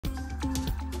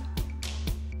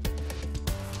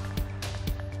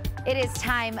It is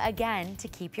time again to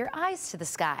keep your eyes to the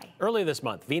sky. Earlier this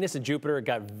month, Venus and Jupiter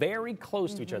got very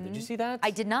close to each other. Did you see that? I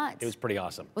did not. It was pretty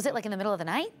awesome. Was it like in the middle of the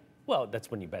night? Well,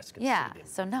 that's when you best can see Yeah, it.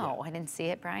 so no, I didn't see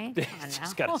it, Brian. Come on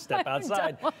Just now. got to step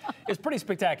outside. It's pretty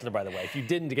spectacular, by the way. If you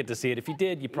didn't get to see it, if you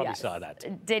did, you probably Yes, saw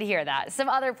that. Did hear that. Some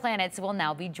other planets will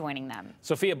now be joining them.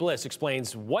 Sophia Bliss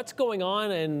explains what's going on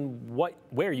and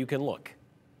where you can look.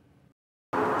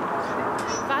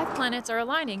 5 planets are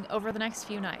aligning over the next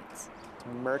few nights.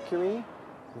 Mercury,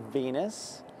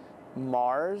 Venus,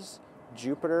 Mars,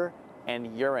 Jupiter,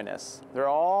 and Uranus. They're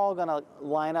all going to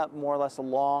line up more or less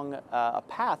along a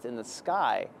path in the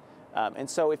sky. And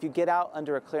so if you get out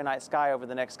under a clear night sky over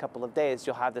the next couple of days,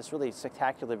 you'll have this really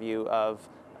spectacular view of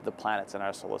the planets in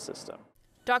our solar system.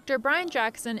 Dr. Brian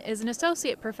Jackson is an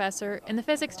associate professor in the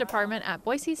physics department at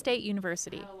Boise State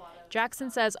University. Jackson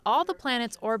says all the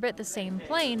planets orbit the same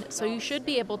plane, so you should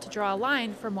be able to draw a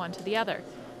line from one to the other.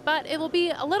 But it will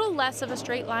be a little less of a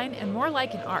straight line and more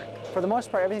like an arc. For the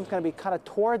most part, everything's going to be kind of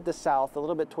toward the south, a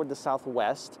little bit toward the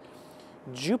southwest.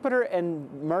 Jupiter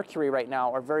and Mercury right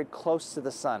now are very close to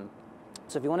the sun.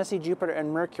 So if you want to see Jupiter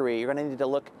and Mercury, you're going to need to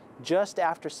look just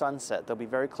after sunset. They'll be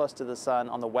very close to the sun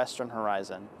on the western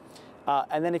horizon.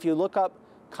 And then if you look up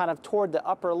kind of toward the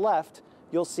upper left,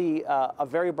 you'll see a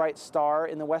very bright star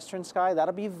in the western sky.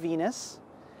 That'll be Venus.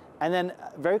 And then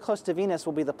very close to Venus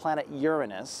will be the planet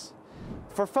Uranus.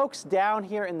 For folks down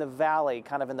here in the valley,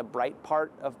 kind of in the bright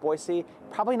part of Boise,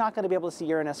 probably not going to be able to see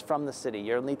Uranus from the city.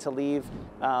 You'll need to leave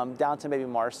down to maybe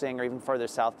Marsing or even further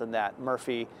south than that,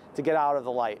 Murphy, to get out of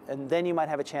the light. And then you might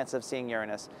have a chance of seeing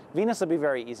Uranus. Venus will be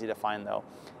very easy to find, though.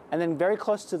 And then very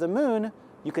close to the moon,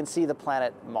 you can see the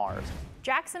planet Mars.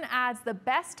 Jackson adds the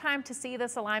best time to see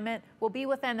this alignment will be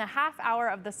within a half hour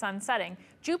of the sun setting.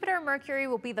 Jupiter and Mercury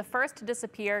will be the first to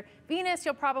disappear. Venus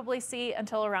you'll probably see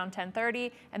until around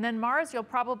 10:30, and then Mars you'll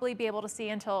probably be able to see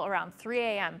until around 3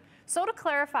 a.m. So to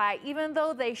clarify, even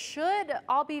though they should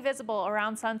all be visible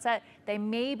around sunset, they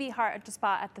may be hard to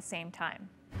spot at the same time.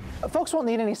 Folks won't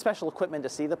need any special equipment to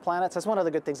see the planets. That's one of the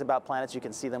good things about planets. You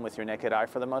can see them with your naked eye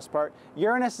for the most part.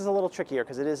 Uranus is a little trickier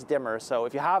because it is dimmer. So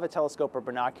if you have a telescope or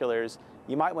binoculars,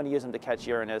 you might want to use them to catch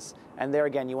Uranus. And there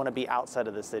again, you want to be outside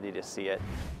of the city to see it.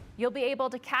 You'll be able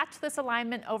to catch this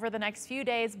alignment over the next few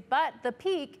days, but the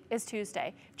peak is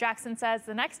Tuesday. Jackson says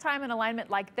the next time an alignment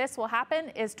like this will happen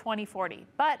is 2040.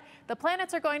 But the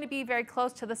planets are going to be very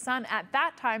close to the sun at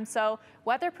that time, so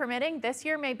weather permitting, this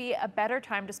year may be a better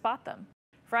time to spot them.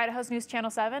 For Idaho's News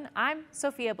Channel 7, I'm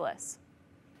Sophia Bliss.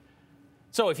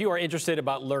 So if you are interested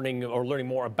about learning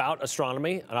more about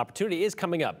astronomy, an opportunity is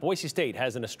coming up. Boise State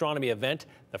has an astronomy event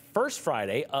the first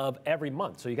Friday of every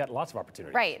month, so you got lots of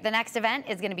opportunities. Right. The next event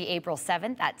is going to be April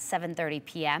 7th at 7:30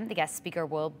 p.m. The guest speaker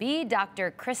will be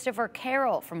Dr. Christopher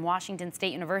Carroll from Washington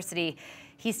State University.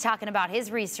 He's talking about his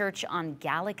research on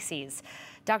galaxies.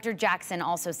 Dr. Jackson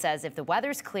also says if the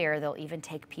weather's clear, they'll even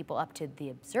take people up to the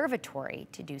observatory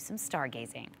to do some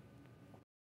stargazing.